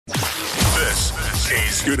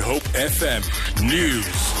is Good Hope FM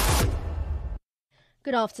News.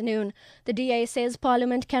 Good afternoon. The DA says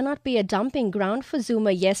Parliament cannot be a dumping ground for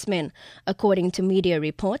Zuma yes-men. According to media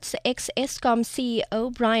reports, ex-Eskom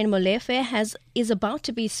CEO Brian Molefe is about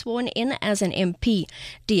to be sworn in as an MP.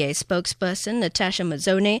 DA spokesperson Natasha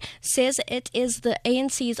Mazone says it is the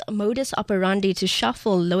ANC's modus operandi to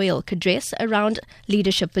shuffle loyal cadres around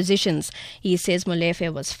leadership positions. He says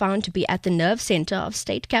Molefe was found to be at the nerve centre of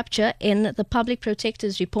state capture in the Public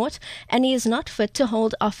Protector's report, and he is not fit to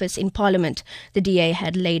hold office in Parliament. The DA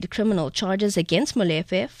had laid criminal charges against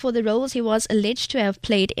Molefe for the roles he was alleged to have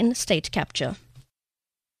played in state capture.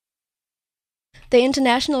 The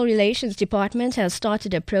International Relations Department has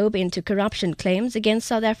started a probe into corruption claims against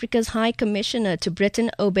South Africa's High Commissioner to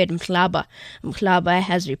Britain, Obed Mhlaba. Mhlaba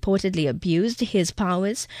has reportedly abused his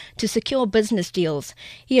powers to secure business deals.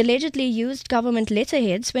 He allegedly used government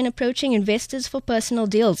letterheads when approaching investors for personal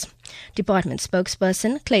deals. Department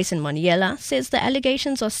spokesperson Clayson Moniela says the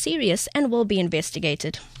allegations are serious and will be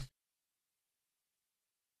investigated.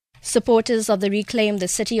 Supporters of the Reclaim the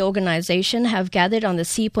City organization have gathered on the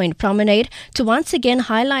Sea Point Promenade to once again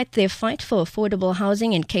highlight their fight for affordable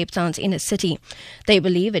housing in Cape Town's inner city. They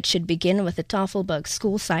believe it should begin with the Tafelberg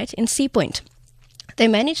school site in Sea Point. They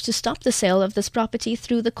managed to stop the sale of this property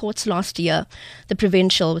through the courts last year. The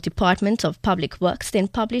Provincial Department of Public Works then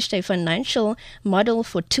published a financial model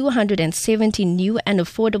for 270 new and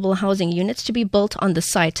affordable housing units to be built on the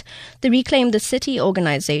site. The Reclaim the City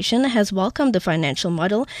organization has welcomed the financial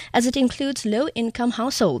model as it includes low-income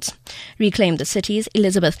households. Reclaim the City's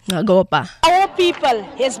Elizabeth Ngagopa. Our people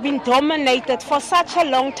has been dominated for such a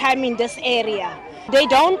long time in this area. They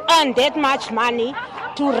don't earn that much money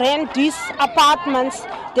to rent these apartments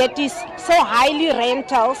that is so highly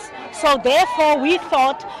rentals. So therefore we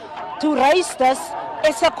thought to raise this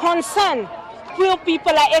as a concern. Poor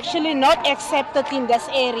people are actually not accepted in this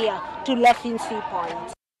area to live in Sea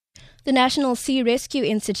Point. The National Sea Rescue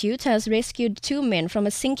Institute has rescued 2 men from a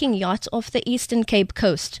sinking yacht off the Eastern Cape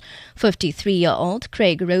coast. 53-year-old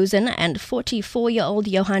Craig Rosen and 44-year-old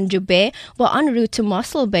Johan Joubert were en route to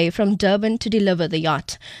Mossel Bay from Durban to deliver the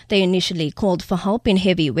yacht. They initially called for help in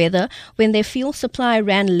heavy weather when their fuel supply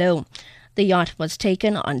ran low. The yacht was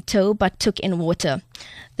taken on tow but took in water.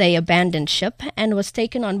 They abandoned ship and was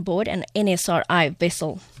taken on board an NSRI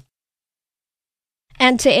vessel.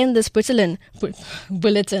 And to end this bulletin,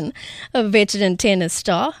 a veteran tennis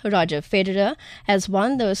star, Roger Federer, has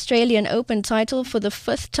won the Australian Open title for the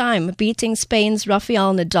 5th time, beating Spain's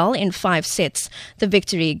Rafael Nadal in 5 sets. The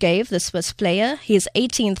victory gave the Swiss player his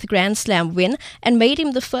 18th Grand Slam win and made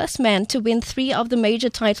him the first man to win 3 of the major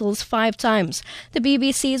titles 5 times. The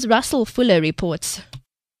BBC's Russell Fuller reports.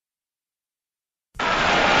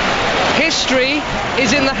 History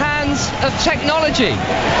is in the hands of technology.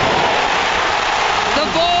 The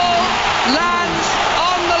ball lands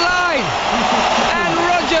on the line, and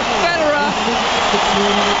Roger Federer,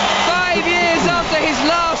 5 years after his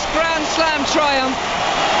last Grand Slam triumph,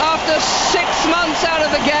 after 6 months out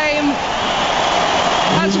of the game,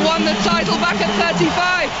 has won the title back at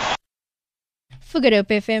 35. For Good Hope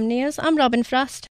FM News, I'm Robin Frost.